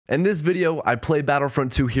In this video, I play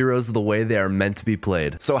Battlefront 2 heroes the way they are meant to be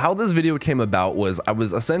played. So how this video came about was I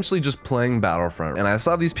was essentially just playing Battlefront and I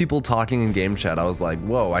saw these people talking in game chat. I was like,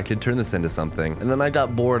 whoa, I could turn this into something. And then I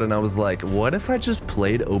got bored and I was like, what if I just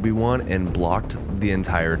played Obi-Wan and blocked the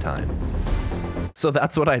entire time? So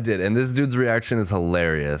that's what I did, and this dude's reaction is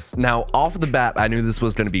hilarious. Now, off the bat, I knew this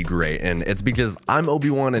was going to be great, and it's because I'm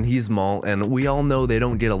Obi-Wan and he's Maul, and we all know they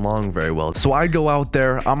don't get along very well. So I go out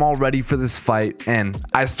there, I'm all ready for this fight, and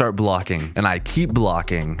I start blocking, and I keep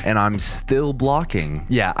blocking, and I'm still blocking.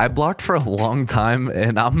 Yeah, I blocked for a long time,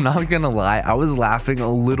 and I'm not gonna lie, I was laughing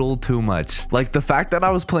a little too much. Like, the fact that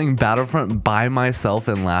I was playing Battlefront by myself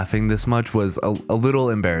and laughing this much was a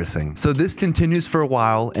little embarrassing. So this continues for a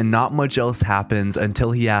while, and not much else happens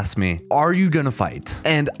until he asked me, are you gonna fight?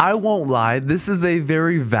 And I won't lie, this is a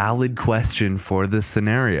very valid question for this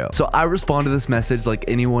scenario. So I respond to this message like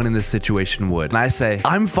anyone in this situation would. And I say,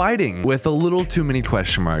 I'm fighting, with a little too many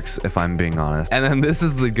question marks, if I'm being honest. And then this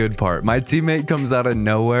is the good part. My teammate comes out of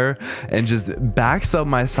nowhere and just backs up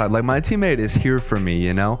my side. Like, my teammate is here for me,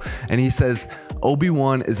 you know? And he says,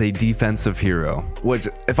 Obi-Wan is a defensive hero, which,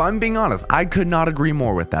 if I'm being honest, I could not agree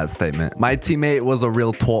more with that statement. My teammate was a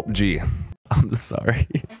real top G. I'm sorry.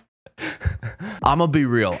 I'ma be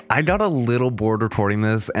real, I got a little bored recording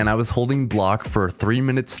this and I was holding block for 3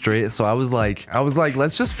 minutes straight, so I was like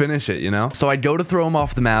let's just finish it, you know? So I go to throw him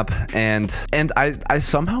off the map and I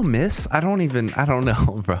somehow miss. I don't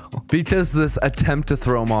know, bro, because this attempt to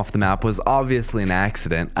throw him off the map was obviously an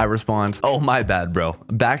accident. I respond, oh, my bad, bro,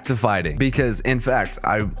 back to fighting, because in fact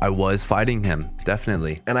I was fighting him,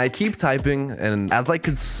 definitely. And I keep typing, and as I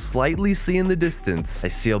could slightly see in the distance, I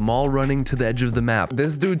see a Maul running to the edge of the map.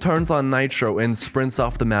 This dude turns on nitro and sprints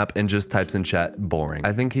off the map and just types in chat, boring.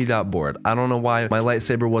 I think he got bored. I don't know why my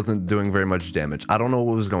lightsaber wasn't doing very much damage. I don't know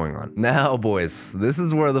what was going on. Now, boys, this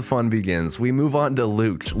is where the fun begins. We move on to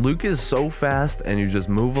Luke. Luke is so fast and you just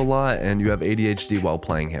move a lot and you have ADHD while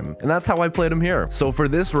playing him. And that's how I played him here. So for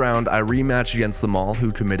this round, I rematched against the Maul, who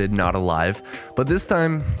committed not alive, but this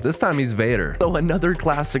time he's Vader. So another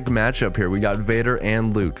classic matchup here. We got Vader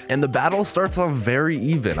and Luke. And the battle starts off very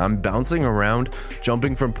even. I'm bouncing around,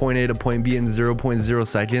 jumping from point A to point B in 0.0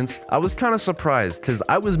 seconds. I was kind of surprised because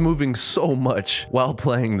I was moving so much while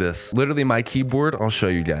playing this. Literally, my keyboard, I'll show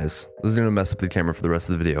you guys. This is gonna mess up the camera for the rest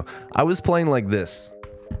of the video. I was playing like this.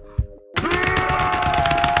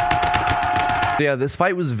 Yeah, this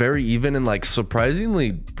fight was very even and like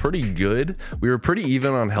surprisingly pretty good. We were pretty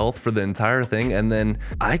even on health for the entire thing, and then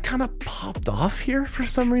I kind of popped off here for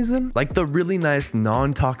some reason. Like the really nice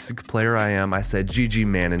non-toxic player I am, I said GG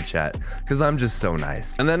man in chat because I'm just so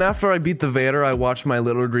nice. And then after I beat the Vader, I watched my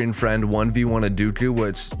little green friend 1v1 a Dooku,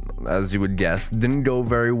 which, as you would guess, didn't go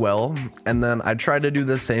very well. And then I tried to do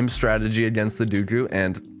the same strategy against the Dooku,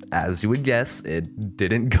 and as you would guess, it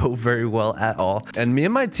didn't go very well at all. And me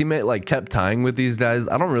and my teammate like kept tying with these guys.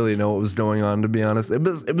 I don't really know what was going on, to be honest. It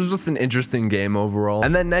was just an interesting game overall.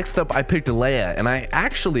 And then next up, I picked Leia, and I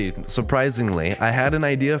actually, surprisingly, I had an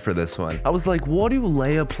idea for this one. I was like, what do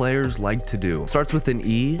Leia players like to do? Starts with an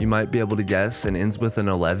E, you might be able to guess, and ends with an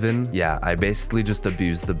 11. Yeah, I basically just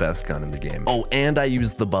abused the best gun in the game. Oh, and I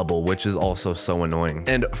used the bubble, which is also so annoying.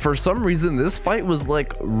 And for some reason, this fight was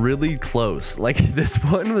like really close. Like, this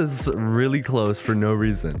one was really close for no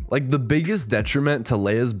reason. Like, the biggest detriment to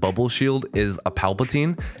Leia's bubble shield is a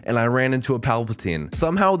Palpatine, and I ran into a Palpatine.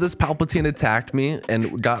 Somehow this Palpatine attacked me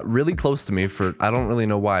and got really close to me for, I don't really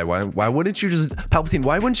know why. Why wouldn't you just, Palpatine,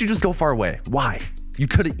 why wouldn't you just go far away? Why? You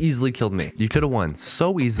could have easily killed me. You could have won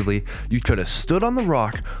so easily. You could have stood on the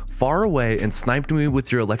rock far away and sniped me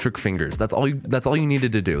with your electric fingers. That's all you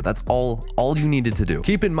needed to do. That's all you needed to do.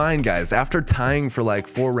 Keep in mind, guys, after tying for like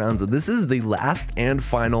 4 rounds, this is the last and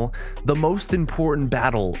final, the most important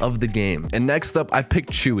battle of the game. And next up, I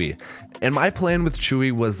picked Chewie. And my plan with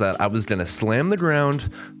Chewie was that I was gonna slam the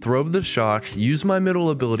ground, throw the shock, use my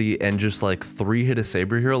middle ability, and just like 3-hit a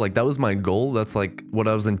saber hero. Like, that was my goal. That's like what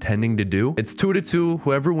I was intending to do. It's 2-2.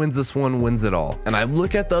 Whoever wins this one wins it all. And I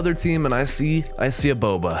look at the other team and I see a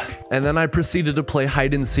boba. And then I proceeded to play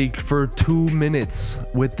hide and seek for 2 minutes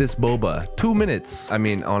with this boba. 2 minutes. I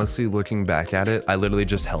mean, honestly, looking back at it, I literally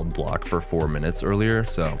just held block for 4 minutes earlier.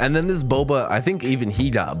 So, and then this boba, I think even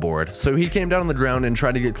he got bored. So he came down on the ground and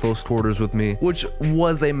tried to get close quarters with me, which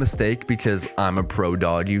was a mistake because I'm a pro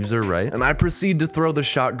dog user, right? And I proceed to throw the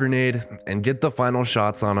shot grenade and get the final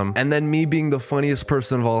shots on him. And then, me being the funniest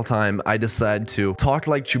person of all time, I decide to to talk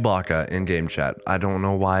like Chewbacca in game chat. I don't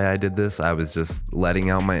know why I did this. I was just letting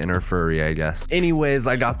out my inner furry, I guess. Anyways,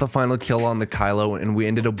 I got the final kill on the Kylo and we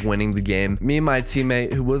ended up winning the game. Me and my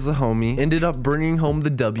teammate, who was a homie, ended up bringing home the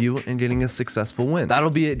W and getting a successful win. That'll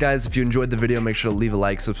be it, guys. If you enjoyed the video, make sure to leave a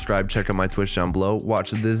like, subscribe, check out my Twitch down below.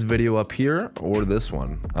 Watch this video up here or this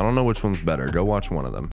one. I don't know which one's better. Go watch one of them.